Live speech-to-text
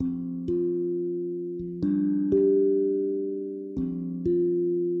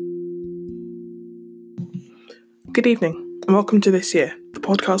Good evening, and welcome to This Year, the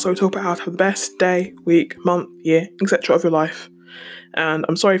podcast where we talk about how to have the best day, week, month, year, etc. of your life. And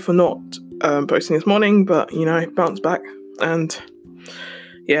I'm sorry for not posting this morning, but bounced back. And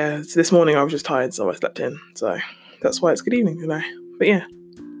this morning I was just tired, so I slept in. So that's why it's good evening today. But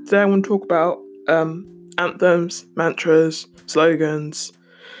today I want to talk about anthems, mantras, slogans,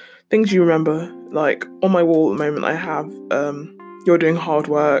 things you remember. Like on my wall at the moment, I have "You're doing hard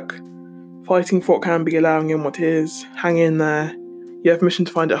work," "Fighting for what can be, allowing in what is," "Hang in there," "You have permission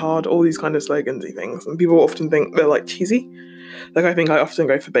to find it hard," all these kind of slogans-y things. And people often think they're like cheesy. Like I think I often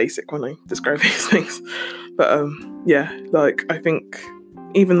go for basic when I describe these things. But I think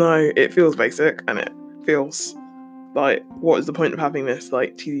even though it feels basic and it feels like what is the point of having this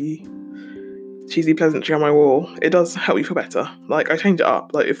like cheesy pleasantry on my wall, it does help you feel better. Like I change it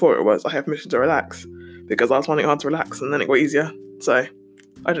up. Like before it was I have permission to relax because I was finding it hard to relax, and then it got easier. So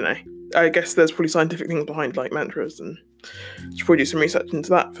I don't know. I guess there's probably scientific things behind like mantras, and should probably do some research into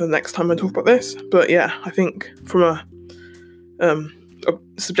that for the next time I talk about this. But I think from a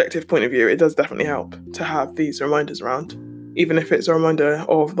subjective point of view, it does definitely help to have these reminders around, even if it's a reminder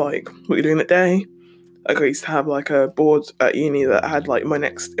of like what you're doing that day. Like I used to have like a board at uni that had like my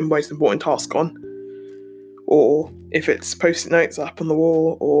next and most important task on, or if it's post-it notes up on the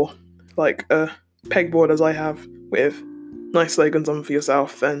wall, or like a pegboard as I have with nice slogans on for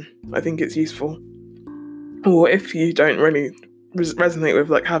yourself, then I think it's useful. Or if you don't really resonate with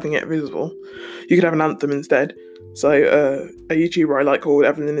like having it visible, you could have an anthem instead. So a YouTuber I like called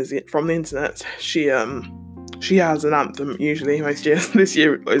Evelyn is from the internet. She has an anthem usually most years. This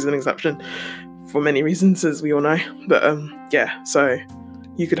year is an exception for many reasons, as we all know. But so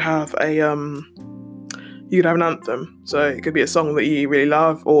you could have an anthem. So it could be a song that you really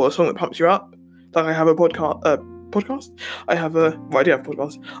love, or a song that pumps you up. Like I have a podcast. I do have a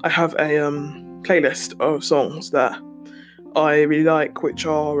podcast. I have a playlist of songs that I really like, which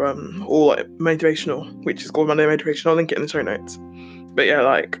are all like motivational, which is called Monday Motivation. I'll link it in the show notes. But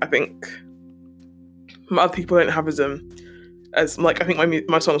I think other people don't have as like I think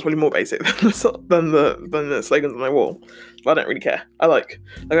my song is probably more basic than the slogans on my wall. But I don't really care. I don't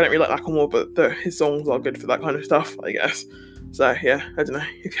really like Macklemore, but his songs are good for that kind of stuff, I guess. So I don't know.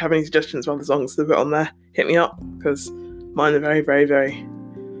 If you have any suggestions for other songs to put on there, hit me up, because mine are very, very, very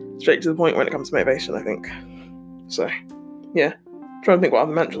straight to the point when it comes to motivation, I think. So trying to think what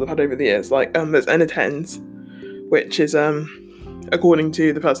other mantras I've had over the years. Like there's anthems, which is according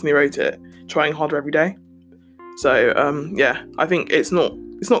to the person who wrote it, trying harder every day. So I think it's not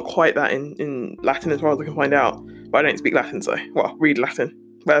quite that in Latin as far as I can find out. But I don't speak Latin, so read Latin,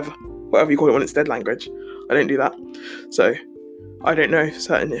 whatever you call it when it's dead language. I don't do that, so I don't know for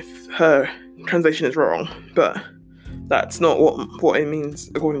certain if her translation is wrong, but that's not what it means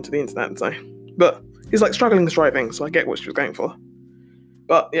according to the internet. So, but it's like struggling is striving, so I get what she was going for.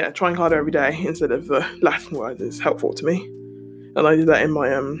 But trying harder every day instead of the Latin word is helpful to me, and I did that in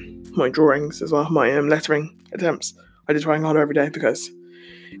my my drawings as well, my lettering attempts. I did trying harder every day because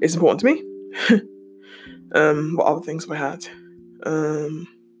it's important to me. What other things have I had?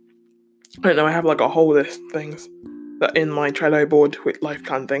 I don't know. I have like a whole list of things that in my Trello board with life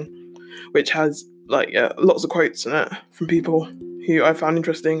plan thing, which has lots of quotes in it from people who I found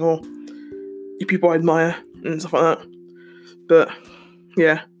interesting or people I admire and stuff like that. But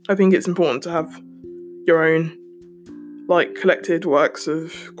I think it's important to have your own collected works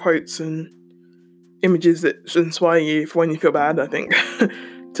of quotes and images that should inspire you for when you feel bad, I think,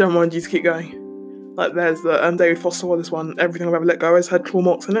 to remind you to keep going. Like there's the David Foster Wallace one, "Everything I've ever let go has had claw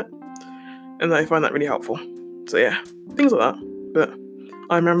marks in it," and I find that really helpful. So things like that. But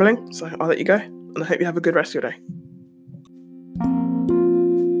I'm rambling, so I'll let you go, and I hope you have a good rest of your day.